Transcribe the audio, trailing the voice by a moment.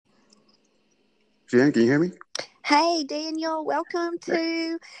Jen, can you hear me? Hey, Daniel, welcome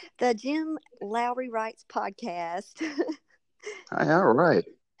to the Jim Lowry Writes podcast. Hi, all right.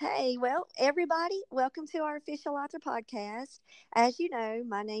 Hey, well, everybody, welcome to our official author podcast. As you know,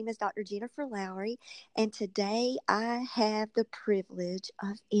 my name is Dr. Jennifer Lowry, and today I have the privilege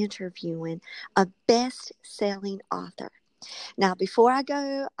of interviewing a best selling author. Now, before I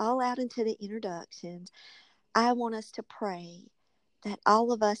go all out into the introductions, I want us to pray that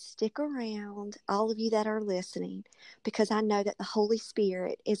all of us stick around, all of you that are listening, because I know that the Holy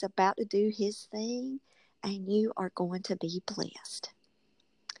Spirit is about to do his thing and you are going to be blessed.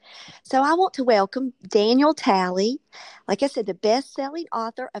 So I want to welcome Daniel Talley, like I said, the best-selling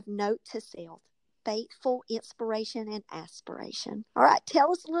author of Note to Self, Faithful Inspiration and Aspiration. All right,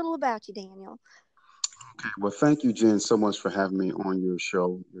 tell us a little about you, Daniel. Okay. Well, thank you, Jen, so much for having me on your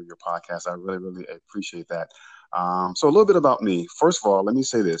show, your podcast. I really, really appreciate that. So a little bit about me. First of all, let me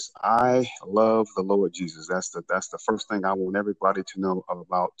say this: I love the Lord Jesus. That's the first thing I want everybody to know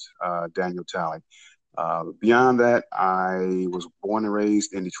about Daniel Talley. Beyond that, I was born and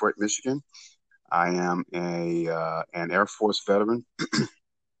raised in Detroit, Michigan. I am a an Air Force veteran.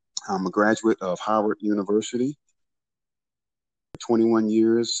 I'm a graduate of Howard University. 21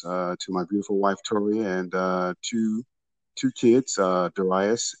 years to my beautiful wife Toria and two kids,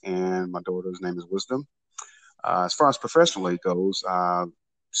 Darius and my daughter's name is Wisdom. As far as professionally goes,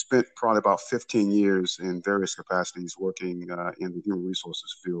 spent probably about 15 years in various capacities working in the human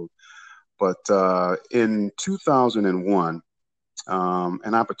resources field. But in 2001,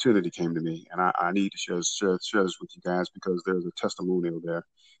 an opportunity came to me, and I need to share this with you guys because there's a testimonial there.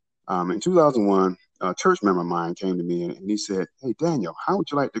 In 2001, a church member of mine came to me and he said, "Hey, Daniel, how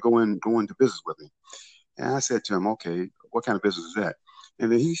would you like to go into business with me?" And I said to him, "Okay, what kind of business is that?"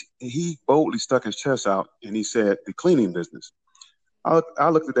 And then he boldly stuck his chest out and he said, "The cleaning business." I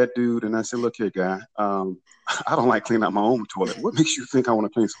looked at that dude and I said, "Look here, guy, I don't like cleaning out my own toilet. What makes you think I want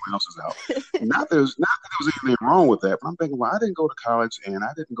to clean someone else's out?" Not that there was anything wrong with that, but I'm thinking, well, I didn't go to college and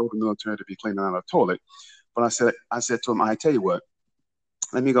I didn't go to the military to be cleaning out a toilet. But I said to him, "I tell you what,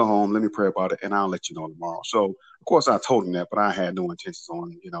 let me go home, let me pray about it, and I'll let you know tomorrow." So, of course, I told him that, but I had no intentions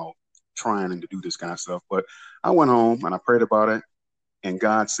on, trying to do this kind of stuff. But I went home and I prayed about it, and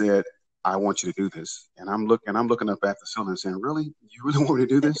God said, "I want you to do this." And I'm looking up at the ceiling saying, "Really? You really want me to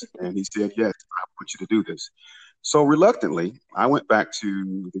do this?" And he said, "Yes, I want you to do this." So reluctantly, I went back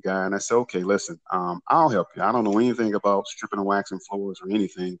to the guy and I said, "Okay, listen, I'll help you. I don't know anything about stripping and waxing floors or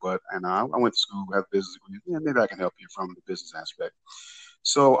anything, but and I went to school, have a business degree. Yeah, maybe I can help you from the business aspect."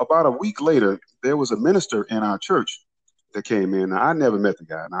 So about a week later, there was a minister in our church that came in. Now, I never met the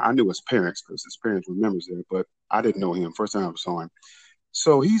guy. Now, I knew his parents because his parents were members there, but I didn't know him. First time I saw him.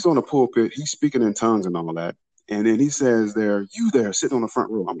 So he's on the pulpit. He's speaking in tongues and all that. And then he says there, "You there, sitting on the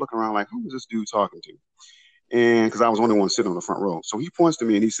front row." I'm looking around like, who is this dude talking to? And because I was the only one sitting on the front row. So he points to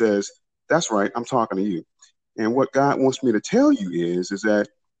me and he says, "That's right, I'm talking to you. And what God wants me to tell you is that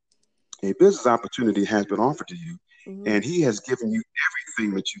a business opportunity has been offered to you, Mm-hmm. and he has given you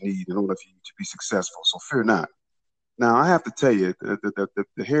everything that you need in order for you to be successful. So fear not." Now, I have to tell you,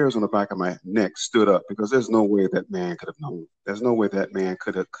 the hairs on the back of my neck stood up because there's no way that man could have known. There's no way that man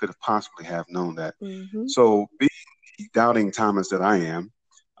could have possibly have known that. Mm-hmm. So, being the doubting Thomas that I am,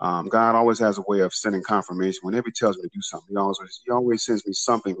 God always has a way of sending confirmation. Whenever He tells me to do something, He always sends me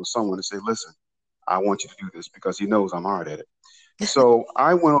something or someone to say, "Listen, I want you to do this," because He knows I'm hard at it. So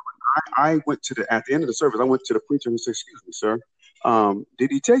I went to the at the end of the service. I went to the preacher and said, "Excuse me, sir,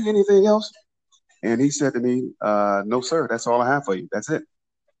 did he tell you anything else?" And he said to me, "No, sir. That's all I have for you. That's it."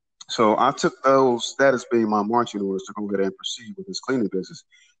 So I took that as being my marching orders to go ahead and proceed with this cleaning business.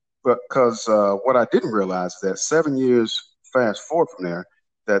 But because what I didn't realize is that 7 years fast forward from there,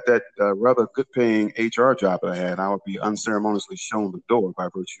 that rather good paying HR job that I had, I would be unceremoniously shown the door by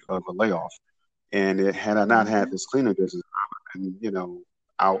virtue of a layoff. And had I not had Mm-hmm. this cleaning business, I would have been,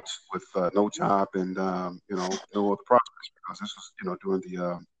 out with no job and no other prospects because this was, during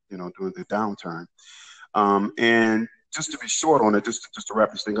the downturn. And just to be short on it, just to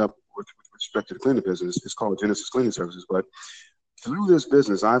wrap this thing up with respect to the cleaning business, it's called Genesis Cleaning Services. But through this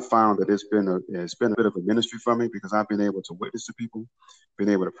business, I found that it's been a bit of a ministry for me because I've been able to witness to people, been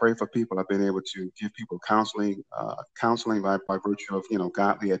able to pray for people, I've been able to give people counseling by virtue of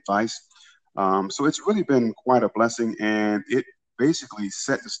godly advice. So it's really been quite a blessing, and it basically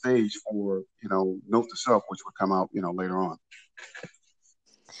set the stage for Note to Self, which would come out later on.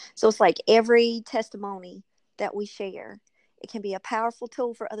 So it's like every testimony that we share, it can be a powerful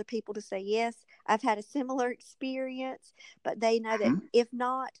tool for other people to say, yes, I've had a similar experience, but they know that Mhm. if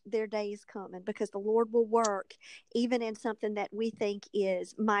not, their day is coming because the Lord will work even in something that we think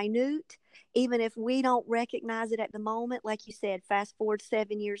is minute. even if we don't recognize it at the moment. Like you said, fast forward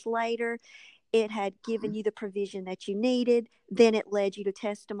 7 years later, it had given you the provision that you needed. Then it led you to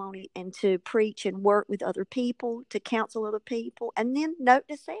testimony and to preach and work with other people, to counsel other people, and then note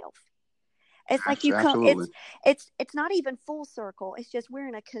to self. It's like you come. Absolutely. It's not even full circle. It's just we're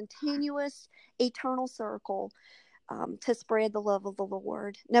in a continuous, eternal circle, to spread the love of the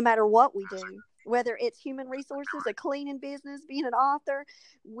Lord, no matter what we do. Whether it's human resources, a cleaning business, being an author,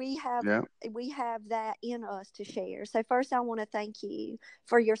 we have Yeah. we have that in us to share. So first, I want to thank you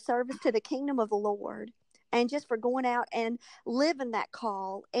for your service to the kingdom of the Lord, and just for going out and living that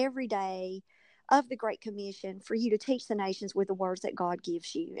call every day of the Great Commission for you to teach the nations with the words that God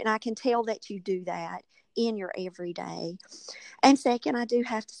gives you. And I can tell that you do that in your everyday. And second, I do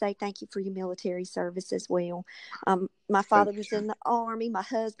have to say thank you for your military service as well. My father Thank was you. in the Army. My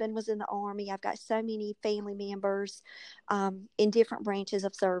husband was in the Army. I've got so many family members in different branches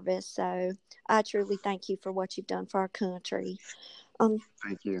of service. So I truly thank you for what you've done for our country. Um,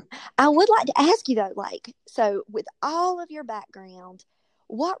 Thank you. I would like to ask you though, like, so with all of your background,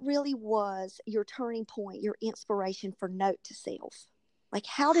 what really was your turning point, your inspiration for Note to Self? Like,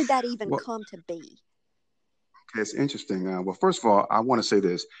 how did that even Well, come to be? it's interesting. Well, first of all, I want to say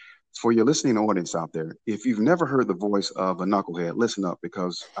this for your listening audience out there. If you've never heard the voice of a knucklehead, listen up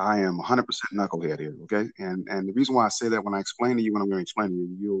because I am 100% knucklehead here. Okay, and the reason why I say that when I explain to you, when I'm going to explain to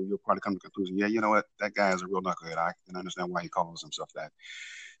you, you'll probably come to the conclusion. Yeah, you know what? That guy is a real knucklehead. I can understand why he calls himself that.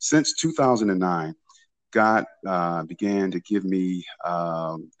 Since 2009, God began to give me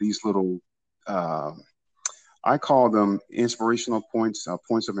these little. Uh, I call them inspirational points,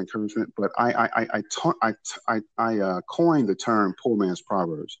 points of encouragement. But I coined the term "poor man's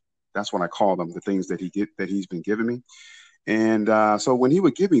proverbs." That's what I call them. The things that he's been giving me. And so when he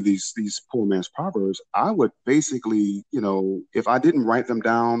would give me these poor man's proverbs, I would basically, if I didn't write them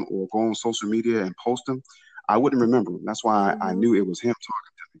down or go on social media and post them, I wouldn't remember them. That's why I Mm-hmm. knew it was him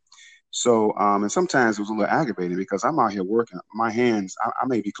talking to me. So, and sometimes it was a little aggravating because I'm out here working. My hands, I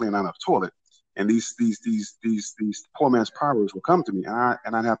may be cleaning out a toilet, and these poor man's proverbs will come to me,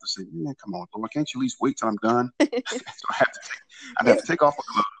 and I'd have to say, man, come on, Lord, can't you at least wait till I'm done? So I'd have to It's take off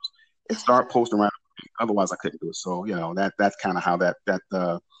my gloves and start posting right away. Otherwise, I couldn't do it. So, that's kind of how that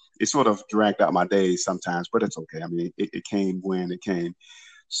it sort of dragged out my days sometimes, but it's okay. I mean, it came when it came.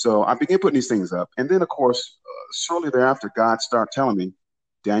 So I began putting these things up, and then of course, shortly thereafter, God started telling me,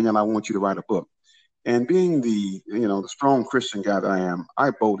 Daniel, I want you to write a book. And being the strong Christian guy that I am, I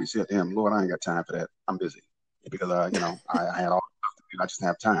boldly said to him, Lord, I ain't got time for that. I'm busy because I had all stuff to do. I just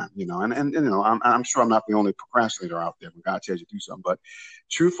have time, and I'm sure I'm not the only procrastinator out there when God tells you to do something. But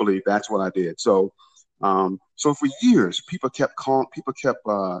truthfully, that's what I did. So for years, people kept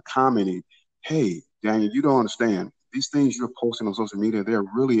commenting, "Hey, Daniel, you don't understand. These things you're posting on social media, they're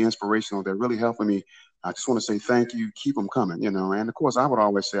really inspirational. They're really helping me. I just want to say thank you. Keep them coming. And of course, I would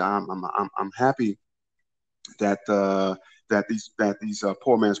always say I'm happy that these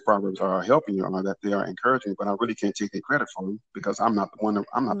poor man's proverbs are helping you or that they are encouraging, but I really can't take the credit for them because I'm not the one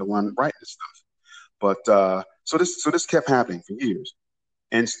mm-hmm. writing this stuff. But so this kept happening for years,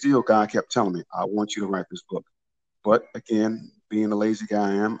 and still God kept telling me, I want you to write this book. But again, being the lazy guy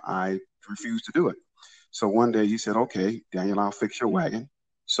I am, I refused to do it. So one day he said, okay, Daniel, I'll fix your wagon.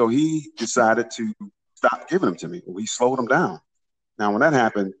 So he decided to stop giving them to me. He slowed them down. Now, when that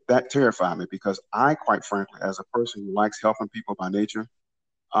happened, that terrified me because I, quite frankly, as a person who likes helping people by nature,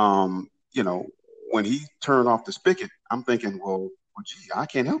 um, you know, when he turned off the spigot, I'm thinking, well, gee, I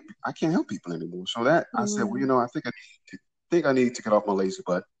can't help people anymore. So that I said, well, Mm-hmm. I need to get off my lazy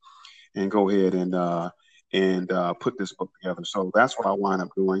butt and go ahead and put this book together. So that's what I wind up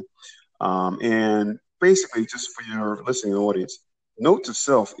doing. And basically, just for your listening audience, Note to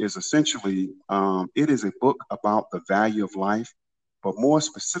Self is essentially it is a book about the value of life, but more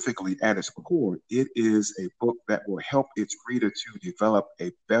specifically, at its core, it is a book that will help its reader to develop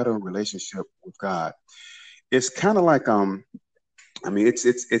a better relationship with God. It's kind of like I mean,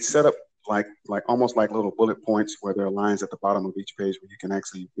 it's set up like almost like little bullet points where there are lines at the bottom of each page where you can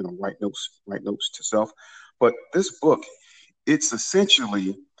actually write notes to self. But this book, it's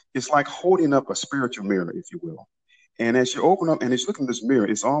essentially it's like holding up a spiritual mirror, if you will. And as you open up and as you look in this mirror,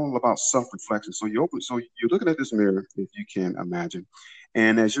 it's all about self-reflection. So you're looking at this mirror, if you can imagine.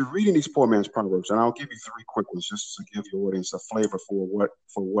 And as you're reading these poor man's proverbs, and I'll give you three quick ones just to give your audience a flavor for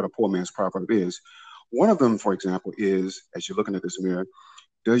what a poor man's proverb is. One of them, for example, is as you're looking at this mirror,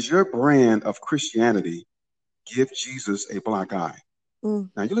 does your brand of Christianity give Jesus a black eye? Mm.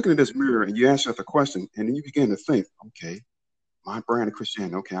 Now you're looking at this mirror and you ask yourself the question, and then you begin to think, okay, my brand of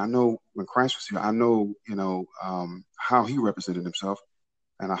Christianity. Okay, I know when Christ was here, I know, how he represented himself.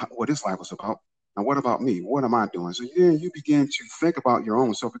 and what his life was about. Now, what about me? What am I doing? So then you begin to think about your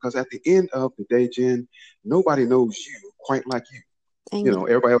own self, because at the end of the day, Jen, nobody knows you quite like you. You Amen. know,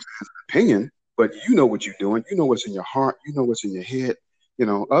 everybody else has an opinion, but you know what you're doing. You know what's in your heart. You know what's in your head. You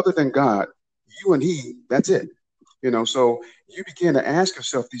know, other than God, you and He, that's it. You know, so you begin to ask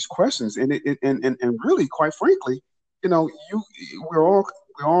yourself these questions, and and really, quite frankly, you know, we're all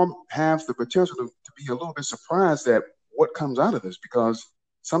we all have the potential to be a little bit surprised at what comes out of this, because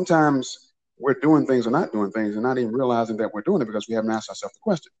sometimes we're doing things or not doing things and not even realizing that we're doing it because we haven't asked ourselves the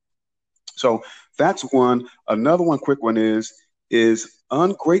question. So that's one. Another one, quick one, is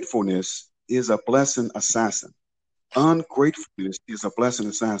ungratefulness is a blessing assassin. Ungratefulness is a blessing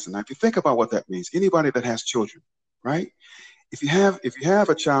assassin. Now, if you think about what that means, anybody that has children, right? If you have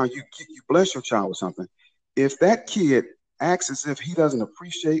a child, you bless your child with something. If that kid acts as if he doesn't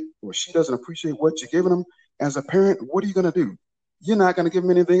appreciate or she doesn't appreciate what you're giving them as a parent, what are you going to do? You're not going to give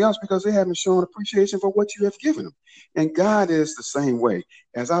them anything else because they haven't shown appreciation for what you have given them. And God is the same way.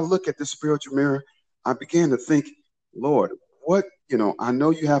 As I look at this spiritual mirror, I begin to think, Lord, what, I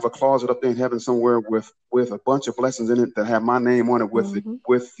know you have a closet up there in heaven somewhere with a bunch of blessings in it that have my name on it with the Mm-hmm.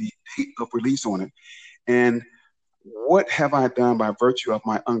 with the date of release on it. And what have I done by virtue of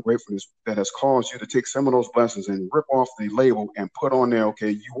my ungratefulness that has caused you to take some of those blessings and rip off the label and put on there, okay,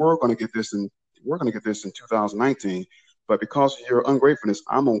 you were going to get this and we're going to get this in 2019, but because of your ungratefulness,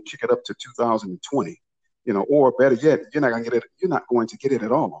 I'm going to kick it up to 2020, or better yet, you're not going to get it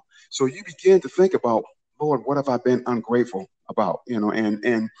at all. So you begin to think about, Lord, what have I been ungrateful about,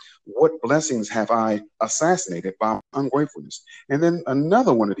 and what blessings have I assassinated by ungratefulness? And then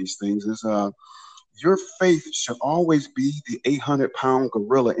another one of these things is, your faith should always be the 800-pound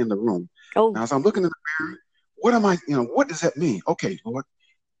gorilla in the room. Oh, Now, as I'm looking in the mirror, what does that mean? Okay, Lord,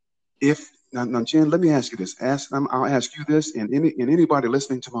 if now, Jen, let me ask you this. I'll ask you this, and anybody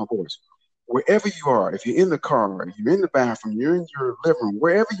listening to my voice, wherever you are, if you're in the car, if you're in the bathroom, you're in your living room,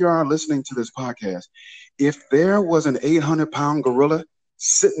 wherever you are listening to this podcast, if there was an 800-pound gorilla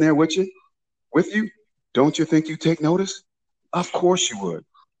sitting there with you, don't you think you take notice? Of course you would,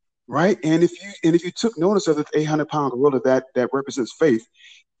 right? And if you took notice of the 800-pound gorilla that represents faith,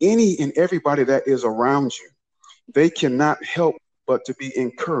 any and everybody that is around you, they cannot help but to be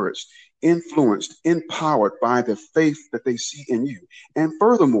encouraged, influenced, empowered by the faith that they see in you. And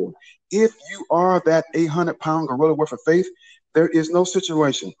furthermore, if you are that 800-pound gorilla worth of faith, there is no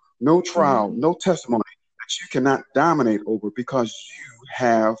situation, no trial, mm-hmm. no testimony that you cannot dominate over, because you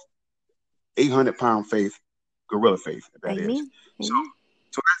have 800-pound faith, gorilla faith, that is. Amen. So Amen.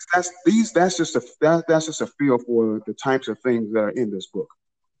 so that's just a feel for the types of things that are in this book.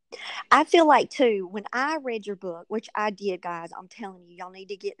 I feel like too, when I read your book, which I did, guys, I'm telling you, y'all need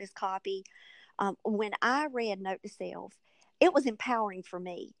to get this copy. When I read Note to Self, it was empowering for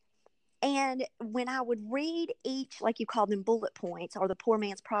me. And when I would read each, like you call them bullet points or the poor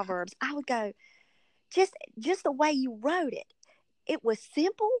man's proverbs, I would go, just the way you wrote it. It was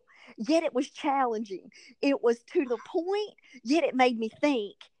simple, yet it was challenging. It was to the point, yet it made me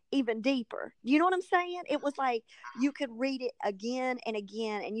think even deeper. You know what I'm saying? It was like you could read it again and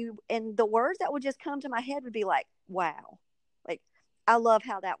again, and the words that would just come to my head would be like, wow. Like, I love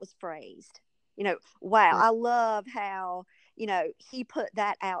how that was phrased. Wow. Right. I love how, he put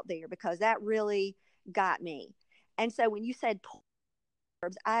that out there, because that really got me. And so when you said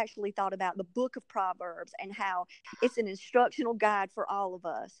I actually thought about the book of Proverbs and how it's an instructional guide for all of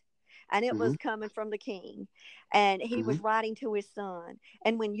us. And it Mm-hmm, was coming from the king, and he mm-hmm, was writing to his son.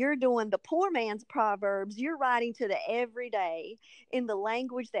 And when you're doing the poor man's Proverbs, you're writing to the everyday in the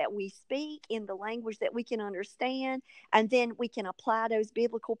language that we speak, in the language that we can understand. And then we can apply those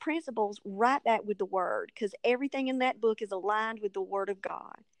biblical principles right back with the word, because everything in that book is aligned with the word of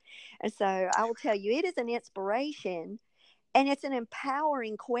God. And so I will tell you, it is an inspiration, and it's an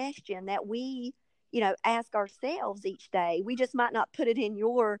empowering question that we, ask ourselves each day. We just might not put it in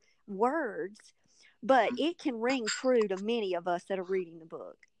your words, but it can ring true to many of us that are reading the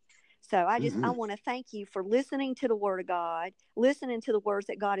book. So I mm-hmm. want to thank you for listening to the word of God, listening to the words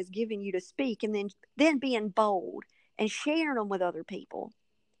that God has given you to speak, and then being bold and sharing them with other people.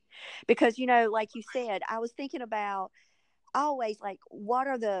 Because, like you said, I was thinking about always, like, what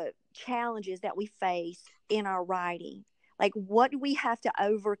are the challenges that we face in our writing? Like, what do we have to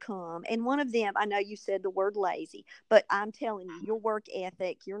overcome? And one of them, I know you said the word lazy, but I'm telling you, your work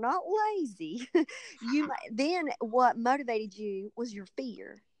ethic, you're not lazy. Then what motivated you was your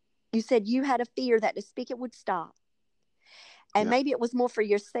fear. You said you had a fear that to speak it would stop. And Yeah. maybe it was more for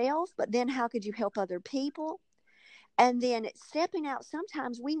yourself, but then how could you help other people? And then stepping out,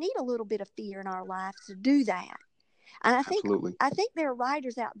 sometimes we need a little bit of fear in our life to do that. And Absolutely. I think there are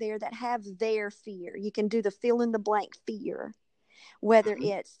writers out there that have their fear. You can do the fill in the blank fear, whether Hmm.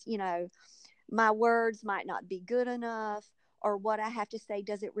 it's, my words might not be good enough, or what I have to say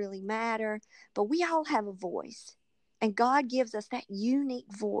doesn't really matter. But we all have a voice, and God gives us that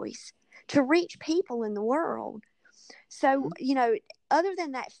unique voice to reach people in the world. So, other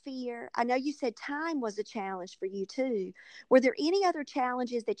than that fear, I know you said time was a challenge for you too. Were there any other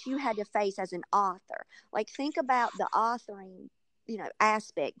challenges that you had to face as an author? Like, think about the authoring,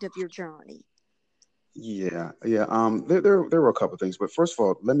 aspect of your journey. Yeah, yeah. There were a couple of things, but first of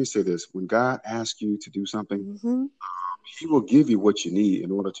all, let me say this: when God asks you to do something, Mm-hmm. He will give you what you need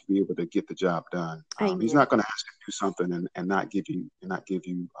in order to be able to get the job done. He's Amen. not going to ask you to do something and not give you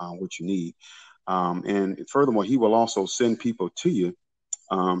what you need. And furthermore, He will also send people to you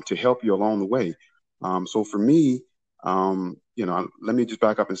to help you along the way. So for me, let me just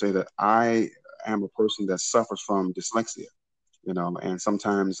back up and say that I am a person that suffers from dyslexia. And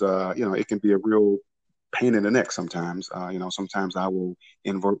sometimes, it can be a real pain in the neck sometimes. Sometimes I will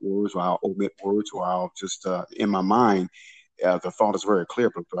invert words or I'll omit words or I'll just, in my mind, the thought is very clear,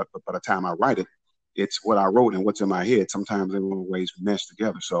 but by the time I write it, it's what I wrote and what's in my head. Sometimes they will always mesh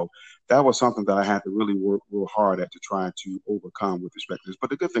together. So that was something that I had to really work real hard at to try to overcome with respect to this. But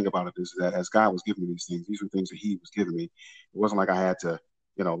the good thing about it is that as God was giving me these things, these were things that He was giving me. It wasn't like I had to,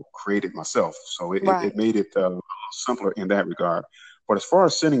 create it myself. So it Right. made it a little simpler in that regard. But as far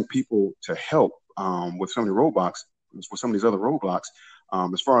as sending people to help with some of the roadblocks, with some of these other roadblocks,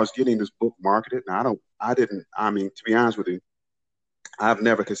 as far as getting this book marketed, now I mean, to be honest with you, I've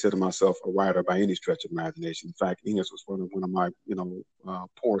never considered myself a writer by any stretch of imagination. In fact, English was one of my,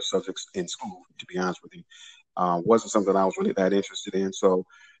 poor subjects in school, to be honest with you. Wasn't something I was really that interested in. So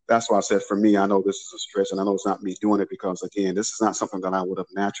that's why I said for me, I know this is a stretch and I know it's not me doing it because, again, this is not something that I would have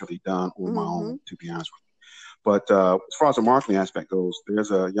naturally done on my Mm-hmm. own, to be honest with you. But as far as the marketing aspect goes,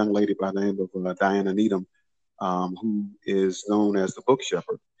 there's a young lady by the name of Diana Needham who is known as the Book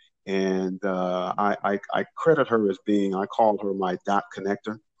Shepherd. And I credit her as being, I call her my dot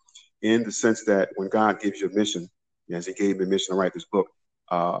connector in the sense that when God gives you a mission, as He gave me a mission to write this book,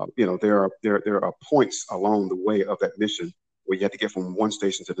 there are points along the way of that mission where you have to get from one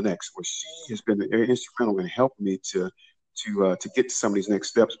station to the next. Where she has been very instrumental in helping me to get to some of these next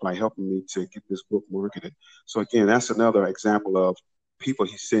steps by helping me to get this book marketed. So again, that's another example of people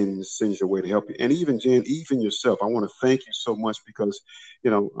He sends your way to help you. And even Jen, even yourself, I want to thank you so much because you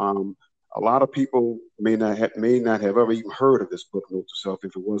know a lot of people may not have ever even heard of this book, Note to Self,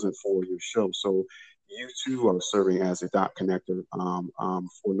 if it wasn't for your show. So you too are serving as a dot connector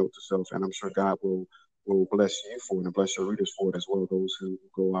for Note to Self, and I'm sure God will bless you for it and bless your readers for it as well. Those who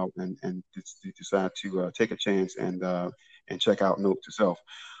go out and decide to take a chance and check out Note to Self.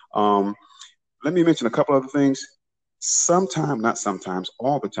 Um, Let me mention a couple other things. Sometime, not sometimes,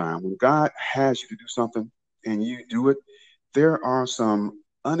 all the time, when God has you to do something and you do it, there are some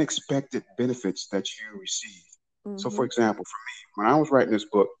unexpected benefits that you receive. So, for Mm-hmm. example, for me, when I was writing this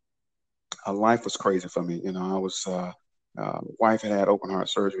book, life was crazy for me. I was, wife had open heart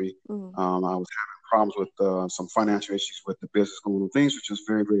surgery. Mm-hmm. I was having problems with some financial issues with the business going on. Things were just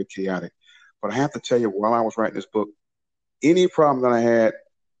very, very chaotic. But I have to tell you, while I was writing this book, any problem that I had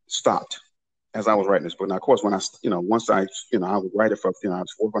stopped as I was writing this book. Now, of course, when once I would write it for, I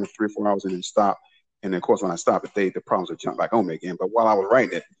was working on it 3 or 4 hours and then stop. And then, of course, when I stopped, the problems would jump back on me again. But while I was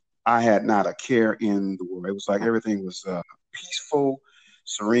writing it, I had not a care in the world. It was like Right. everything was peaceful,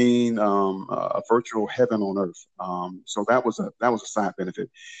 serene, a virtual heaven on earth. So that was a side benefit.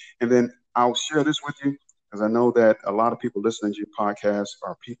 And then I'll share this with you because I know that a lot of people listening to your podcast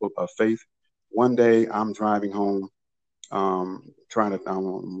are people of faith. One day I'm driving home, trying to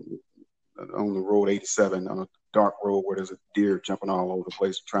on the road 87 on a dark road where there's a deer jumping all over the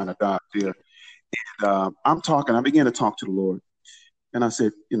place trying to dodge deer. And I began to talk to the Lord. And I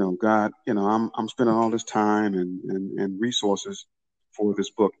said, God, I'm spending all this time and resources for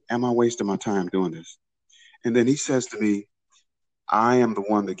this book. Am I wasting my time doing this? And then He says to me, I am the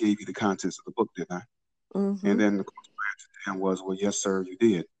one that gave you the contents of the book, didn't I? And Mm-hmm. then the answer to him was, well, yes, sir, you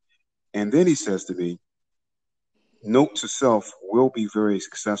did. And then He says to me, note to self will be very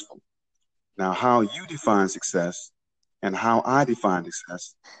successful. Now, how you define success and how I define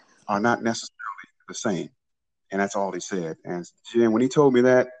success are not necessarily the same. And that's all He said. And Jen, when He told me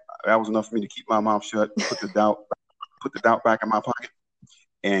that, that was enough for me to keep my mouth shut, put the doubt back in my pocket,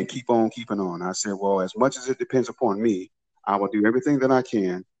 and keep on keeping on. I said, well, as much as it depends upon me, I will do everything that I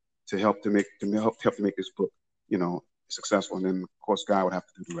can to help to make this book, successful. And then, of course, God would have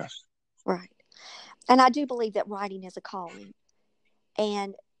to do the rest. Right. And I do believe that writing is a calling.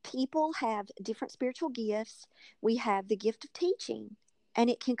 And people have different spiritual gifts. We have the gift of teaching, and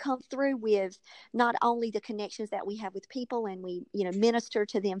it can come through with not only the connections that we have with people, and we, minister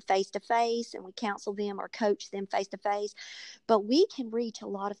to them face to face, and we counsel them or coach them face to face, but we can reach a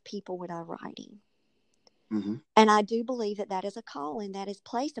lot of people with our writing. Mm-hmm. And I do believe that that is a calling that is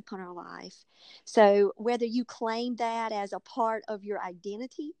placed upon our life. So whether you claim that as a part of your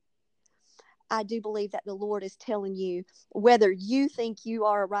identity, I do believe that the Lord is telling you, whether you think you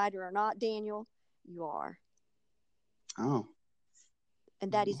are a writer or not, Daniel, you are. Oh.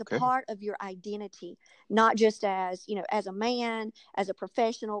 And that is okay. a part of your identity, not just as, as a man, as a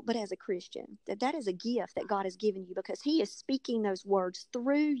professional, but as a Christian. That is a gift that God has given you, because he is speaking those words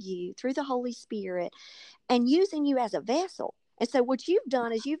through you, through the Holy Spirit, and using you as a vessel. And so what you've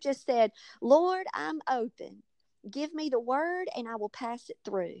done is you've just said, Lord, I'm open. Give me the word and I will pass it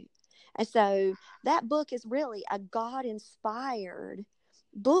through. And so that book is really a God-inspired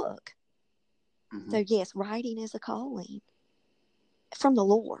book. Mm-hmm. So yes, writing is a calling from the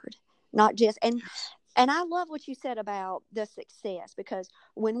Lord, not just, and I love what you said about the success, because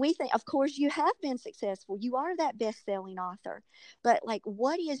when we think, of course, you have been successful, you are that best-selling author, but like,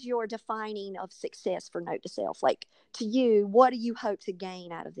 what is your defining of success for Note to Self? Like, to you, what do you hope to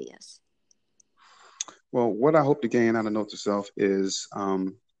gain out of this? Well, what I hope to gain out of Note to Self is, at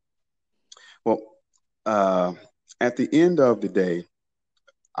the end of the day,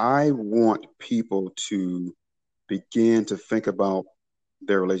 I want people to begin to think about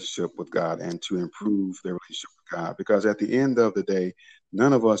their relationship with God and to improve their relationship with God. Because at the end of the day,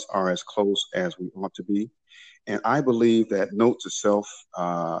 none of us are as close as we ought to be. And I believe that Note to Self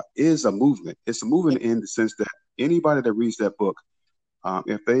is a movement. It's a movement in the sense that anybody that reads that book,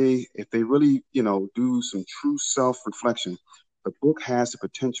 if they really, do some true self-reflection, the book has the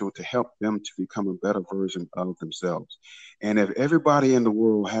potential to help them to become a better version of themselves. And if everybody in the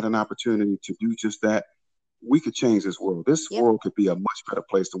world had an opportunity to do just that, we could change this world. This world could be a much better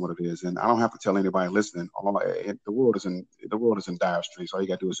place than what it is. And I don't have to tell anybody listening, the world is in dire straits. All you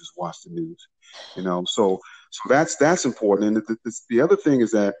got to do is just watch the news, So that's important. And the other thing is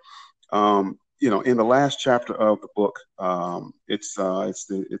that, in the last chapter of the book,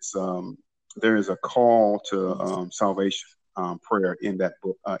 there is a call to salvation prayer in that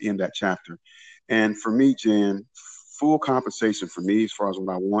book, in that chapter. And for me, Jen, full compensation for me, as far as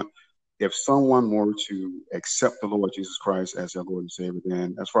what I want, if someone were to accept the Lord Jesus Christ as their Lord and Savior,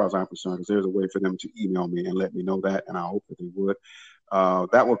 then as far as I'm concerned, because there's a way for them to email me and let me know that, and I hope that they would,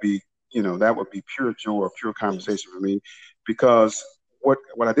 that would be pure joy or pure compensation for me. Because what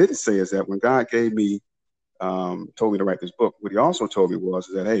I didn't say is that when God told me to write this book, what he also told me was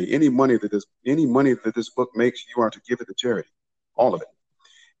that, hey, any money that this book makes, you are to give it to charity, all of it.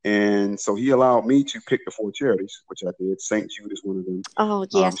 And so he allowed me to pick the 4 charities, which I did. St. Jude is one of them. Oh,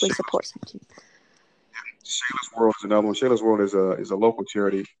 yes, we support St. Jude. Shayla's World is another one. Shayla's World is a local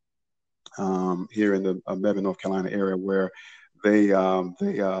charity here in the Mebane, North Carolina area, where they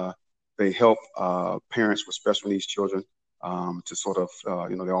help parents with special needs children to sort of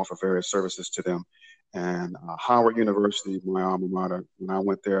they offer various services to them. And Howard University, my alma mater, when I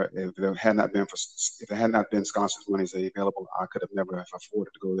went there, if it had not been scholarships monies available, I could have never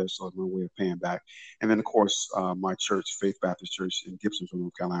afforded to go there. So it's my way of paying back. And then, of course, my church, Faith Baptist Church in Gibsonville,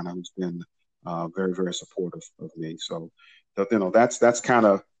 North Carolina, who's been very, very supportive of me. So, that's kind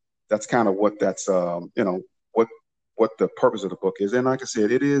of what what the purpose of the book is. And like I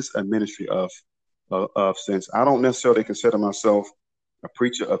said, it is a ministry of sense. I don't necessarily consider myself a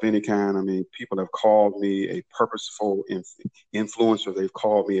preacher of any kind. I mean, people have called me a purposeful influencer. They've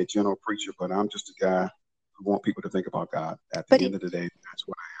called me a general preacher, but I'm just a guy who want people to think about God. At the end of the day, that's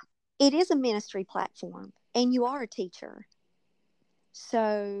what I am. It is a ministry platform, and you are a teacher.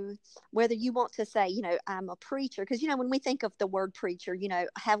 So whether you want to say, I'm a preacher, because, when we think of the word preacher,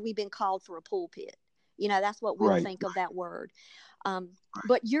 have we been called for a pulpit? That's what we'll think of that word.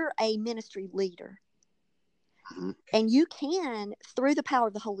 But you're a ministry leader. Mm-hmm. And you can, through the power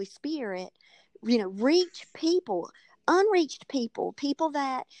of the Holy Spirit, reach people, unreached people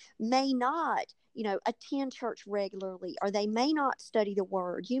that may not, attend church regularly, or they may not study the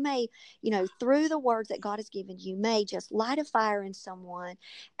word. You may, through the words that God has given you, may just light a fire in someone.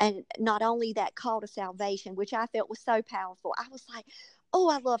 And not only that call to salvation, which I felt was so powerful. I was like, oh,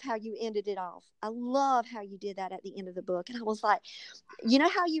 I love how you ended it off. I love how you did that at the end of the book. And I was like,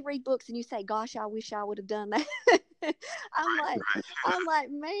 how you read books and you say, gosh, I wish I would have done that. I'm like,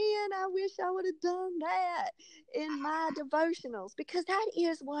 man, I wish I would have done that in my devotionals, because that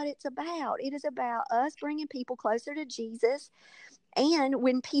is what it's about. It is about us bringing people closer to Jesus. And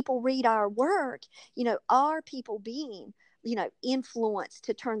when people read our work, our people being influence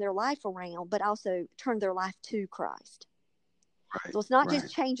to turn their life around, but also turn their life to Christ. Right. So it's not Right.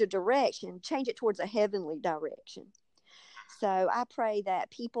 just change a direction, change it towards a heavenly direction. So I pray that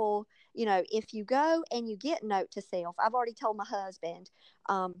people, if you go and you get Note to Self, I've already told my husband,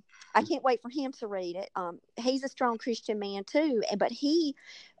 I can't wait for him to read it. He's a strong Christian man too, but he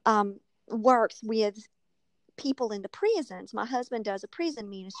works with people in the prisons. My husband does a prison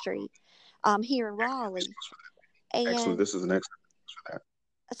ministry here in Raleigh. Excellent. And This is an excellent for that.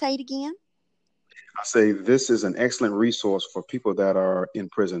 say it again. I say this is an excellent resource for people that are in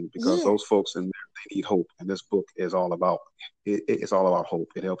prison because those Yes. folks in there, they need hope, and this book is all about it's all about hope.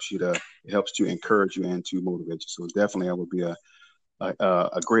 It helps to encourage you and to motivate you. So definitely, that would be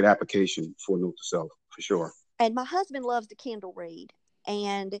a great application for Note to Self for sure. And my husband loves to Kindle read,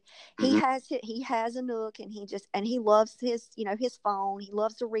 and Mm-hmm. he has a Nook, and he loves his his phone. He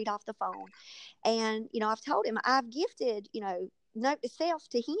loves to read off the phone. And I've told him I've gifted Note to Self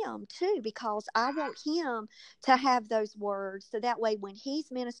to him too, because I want him to have those words, so that way when he's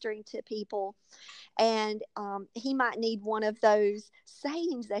ministering to people, and he might need one of those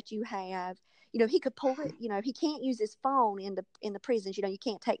sayings that you have, he could pull it. He can't use his phone in the prisons. You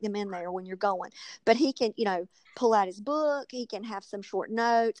can't take them in there when you're going, but he can pull out his book. He can have some short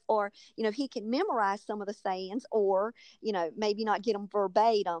notes, or he can memorize some of the sayings, or maybe not get them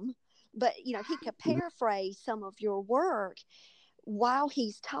verbatim, but he could paraphrase some of your work while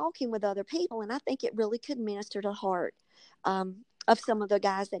he's talking with other people. And I think it really could minister to the heart of some of the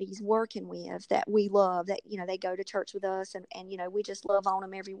guys that he's working with, that we love, that they go to church with us, and we just love on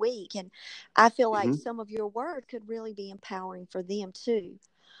them every week. And I feel like Mm-hmm. some of your word could really be empowering for them too.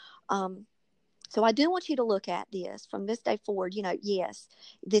 So I do want you to look at this from this day forward. Yes,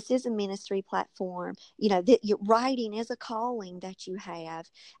 this is a ministry platform. That your writing is a calling that you have,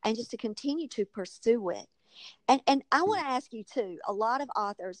 and just to continue to pursue it. And I want to ask you too, a lot of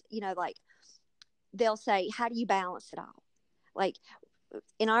authors, like, they'll say, how do you balance it all? Like,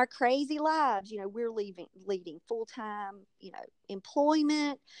 in our crazy lives, we're leading full-time,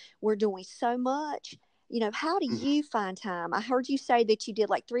 employment. We're doing so much. How do Mm-hmm. you find time? I heard you say that you did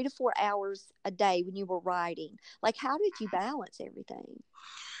like 3 to 4 hours a day when you were writing. Like, how did you balance everything?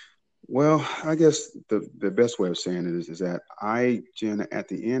 Well, I guess the best way of saying it is that Jen, at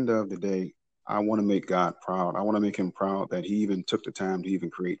the end of the day, I want to make God proud. I want to make him proud that he even took the time to even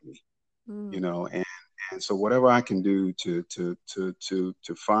create me, Mm. and so whatever I can do to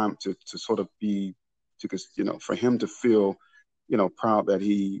find to sort of be for him to feel, proud that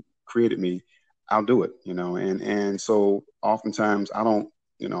he created me, I'll do it, and so oftentimes I don't,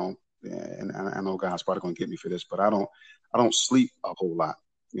 and I know God's probably going to get me for this, but I don't sleep a whole lot,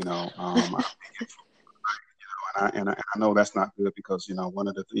 and I know that's not good because one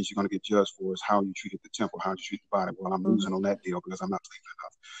of the things you're going to get judged for is how you treated the temple, how you treat the body. Well, I'm losing on that deal because I'm not sleeping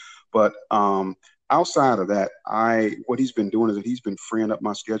enough. But outside of that, what he's been doing is that he's been freeing up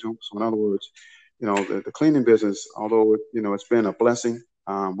my schedule. So in other words, the cleaning business, although it's been a blessing,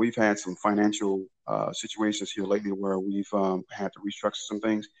 we've had some financial situations here lately where we've had to restructure some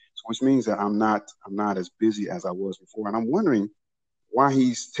things, so which means that I'm not as busy as I was before, and I'm wondering why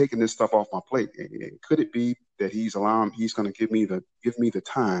he's taking this stuff off my plate. Could it be that he's going to give me the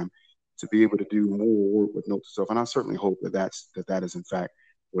time to be able to do more work with Note to Self? And I certainly hope that is in fact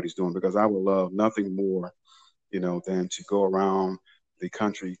what he's doing, because I would love nothing more, than to go around the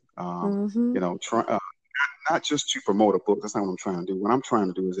country, Mm-hmm. not just to promote a book. That's not what I'm trying to do. What I'm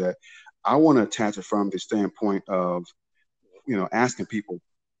trying to do is that I want to attach it from the standpoint of, asking people,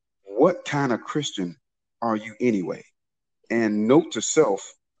 what kind of Christian are you anyway? And Note to Self,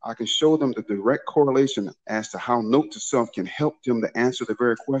 I can show them the direct correlation as to how Note to Self can help them to answer the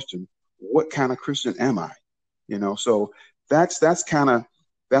very question, what kind of Christian am I? So that's kind of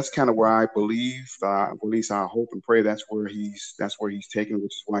where I believe, at least I hope and pray that's where he's taking,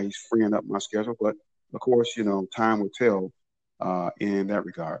 which is why he's freeing up my schedule. But of course, time will tell in that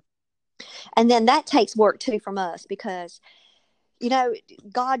regard. And then that takes work too from us, because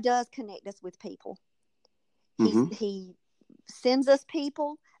God does connect us with people. Mm-hmm. He sends us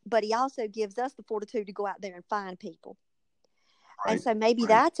people, but he also gives us the fortitude to go out there and find people. And Right. so maybe Right.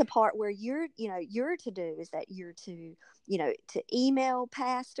 that's a part where you're to do, is that you're to email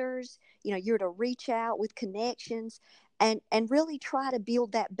pastors, you're to reach out with connections, and really try to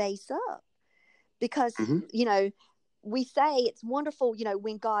build that base up. Because, Mm-hmm. we say it's wonderful,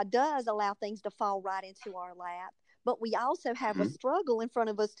 when God does allow things to fall right into our lap, but we also have a Mm-hmm. struggle in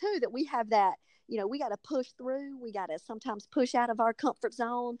front of us too, that we have that we got to push through. We got to sometimes push out of our comfort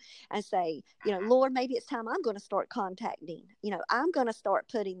zone and say, Lord, maybe it's time I'm going to start contacting. I'm going to start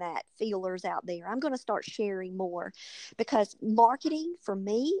putting that feelers out there. I'm going to start sharing more, because marketing for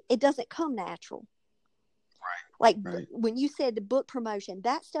me, it doesn't come natural. Like when you said the book promotion,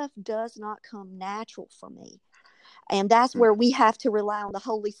 that stuff does not come natural for me. And that's where we have to rely on the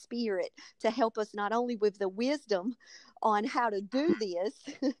Holy Spirit to help us, not only with the wisdom on how to do this,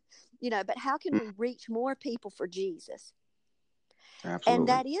 but how can we reach more people for Jesus?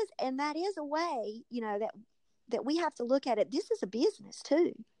 Absolutely. And that is a way, that we have to look at it. This is a business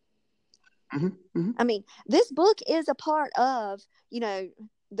too. I mean, this book is a part of,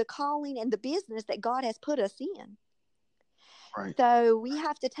 the calling and the business that God has put us in. Right. So we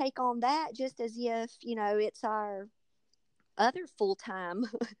have to take on that just as if, it's our other full-time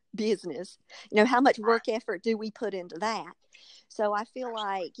business. How much work effort do we put into that? So I feel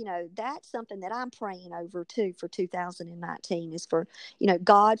like, that's something that I'm praying over too for 2019, is for,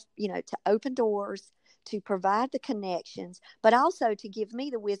 God, to open doors, to provide the connections, but also to give me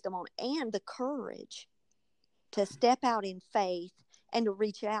the wisdom on and the courage to step out in faith and to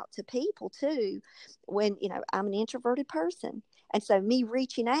reach out to people too, when, I'm an introverted person. And so me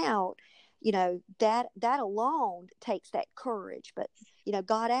reaching out, that alone takes that courage. But,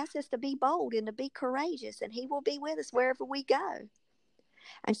 God asks us to be bold and to be courageous, and he will be with us wherever we go.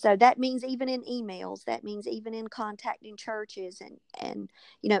 And so that means even in emails, that means even in contacting churches and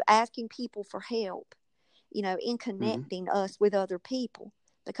asking people for help, in connecting us with other people.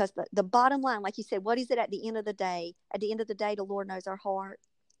 Because the bottom line, like you said, what is it at the end of the day? At the end of the day, the Lord knows our heart.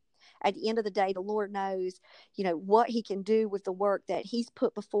 At the end of the day, the Lord knows, what he can do with the work that he's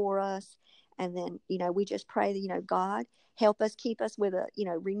put before us. And then, we just pray that, God, help us, keep us with a,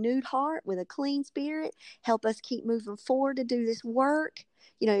 renewed heart, with a clean spirit. Help us keep moving forward to do this work,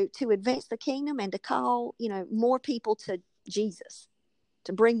 to advance the kingdom and to call, more people to Jesus,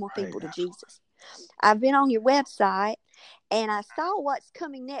 to bring more people to Jesus. I've been on your website and I saw what's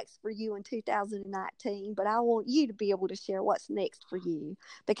coming next for you in 2019, but I want you to be able to share what's next for you,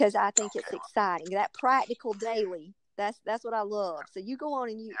 because I think it's exciting. That practical daily, that's what I love. So you go on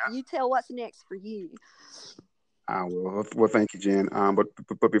and you tell what's next for you. I will. Well, thank you, Jen.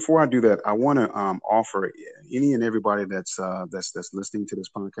 But before I do that, I want to offer any and everybody that's listening to this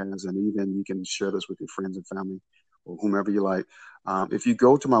podcast, and even you can share this with your friends and family or whomever you like. If you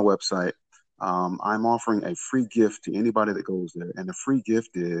go to my website, I'm offering a free gift to anybody that goes there. And the free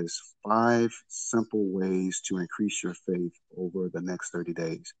gift is 5 simple ways to increase your faith over the next 30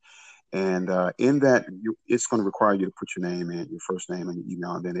 days. And in that, it's going to require you to put your name in, your first name and your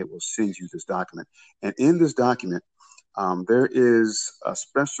email, and then it will send you this document. And in this document, there is a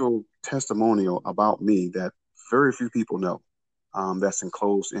special testimonial about me that very few people know. That's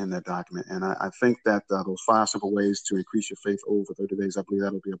enclosed in that document. And I think that those 5 simple ways to increase your faith over 30 days, I believe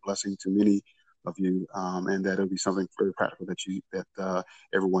that'll be a blessing to many of you, and that'll be something very practical that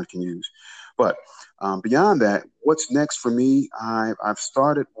everyone can use. But beyond that, what's next for me? I've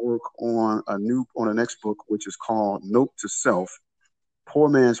started work on the next book, which is called Note to Self: Poor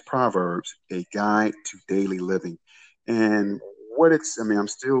Man's Proverbs, A Guide to Daily Living. And I'm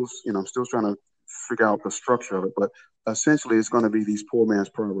still trying to figure out the structure of it, but essentially it's going to be these poor man's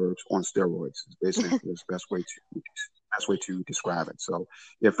proverbs on steroids. It's basically the best way to describe it. So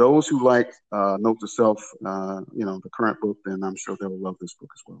if those who like Note to Self, the current book, then I'm sure they'll love this book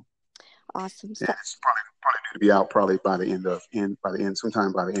as well. Awesome. And it's probably due to be out probably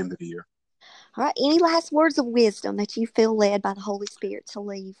sometime by the end of the year. All right. Any last words of wisdom that you feel led by the Holy Spirit to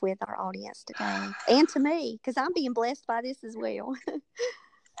leave with our audience today, and to me, because I'm being blessed by this as well?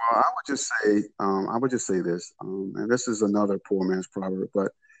 Well, I would just say this, and this is another poor man's proverb,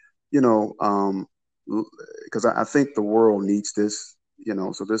 but because I think the world needs this,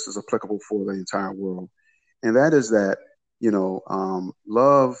 so this is applicable for the entire world, and that is that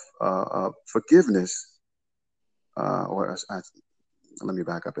love, forgiveness, let me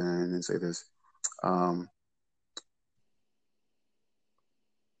back up and say this.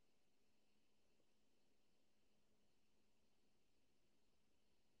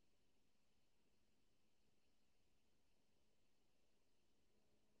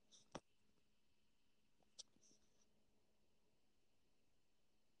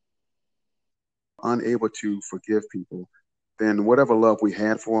 Unable to forgive people, then whatever love we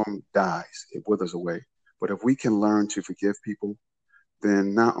had for them dies. It withers away. But if we can learn to forgive people,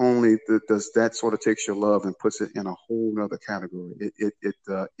 then not only does that sort of takes your love and puts it in a whole other category.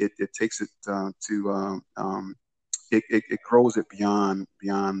 It takes it to it grows it beyond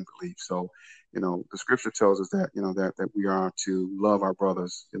belief. So the scripture tells us that, that we are to love our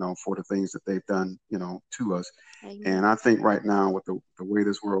brothers, for the things that they've done, to us. Amen. And I think right now, with the way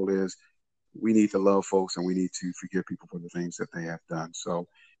this world is, we need to love folks and we need to forgive people for the things that they have done. So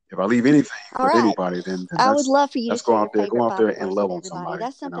if I leave anything All with right. anybody, then I would love for you to let's go share your out there, favorite go out there Bible and verse love with on everybody. somebody,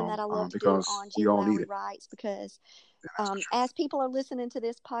 That's something that I love to do because on we Jen all need Lowry it. Writes, because That's the truth. as people are listening to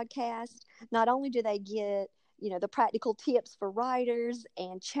this podcast, not only do they get the practical tips for writers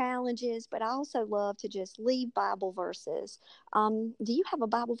and challenges, but I also love to just leave Bible verses. Do you have a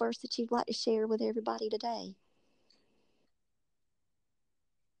Bible verse that you'd like to share with everybody today?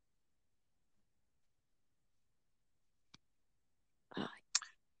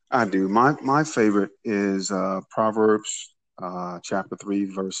 I do. My favorite is Proverbs chapter 3,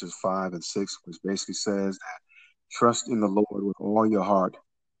 verses 5 and 6, which basically says that trust in the Lord with all your heart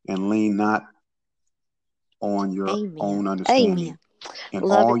and lean not on your own understanding. Amen. In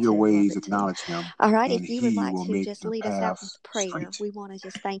Love all it your too. Love ways it too. acknowledge him, All right. and If you would he like will to make just your lead us out with paths prayer, straight. we want to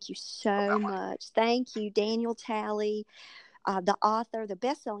just thank you so much. Thank you, Daniel Talley, the author, the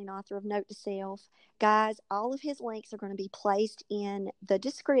best-selling author of Note to Self. Guys, all of his links are going to be placed in the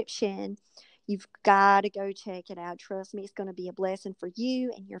description. You've got to go check it out. Trust me, it's going to be a blessing for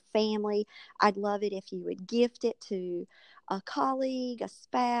you and your family. I'd love it if you would gift it to a colleague, a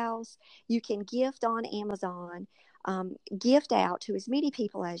spouse. You can gift on Amazon. Gift out to as many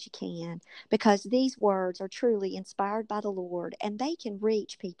people as you can, because these words are truly inspired by the Lord and they can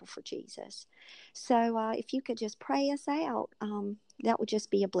reach people for Jesus. So if you could just pray us out, that would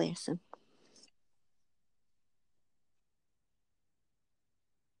just be a blessing.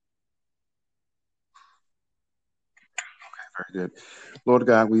 Very good. Lord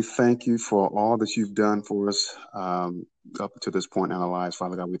God, we thank you for all that you've done for us up to this point in our lives.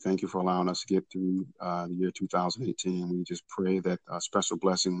 Father God, we thank you for allowing us to get through the year 2018. We just pray that a special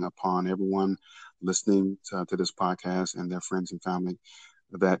blessing upon everyone listening to this podcast and their friends and family,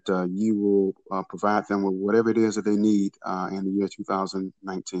 that you will provide them with whatever it is that they need in the year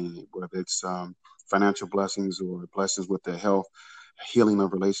 2019, whether it's financial blessings or blessings with their health, healing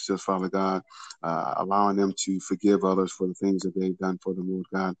of relationships, Father God, allowing them to forgive others for the things that they've done for them, Lord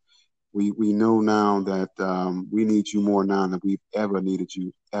God. We know now that we need you more now than we've ever needed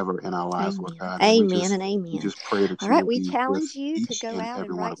you ever in our lives, Amen. Lord God. And Amen and we amen. just pray that All you right, will we be with challenge you to each go and out every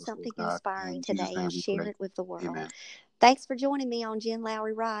and one write of us, Lord something God. inspiring In Jesus' today name and we share pray. it with the world. Amen. Thanks for joining me on Jen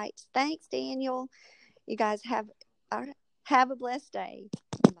Lowry Writes. Thanks, Daniel. You guys have a blessed day.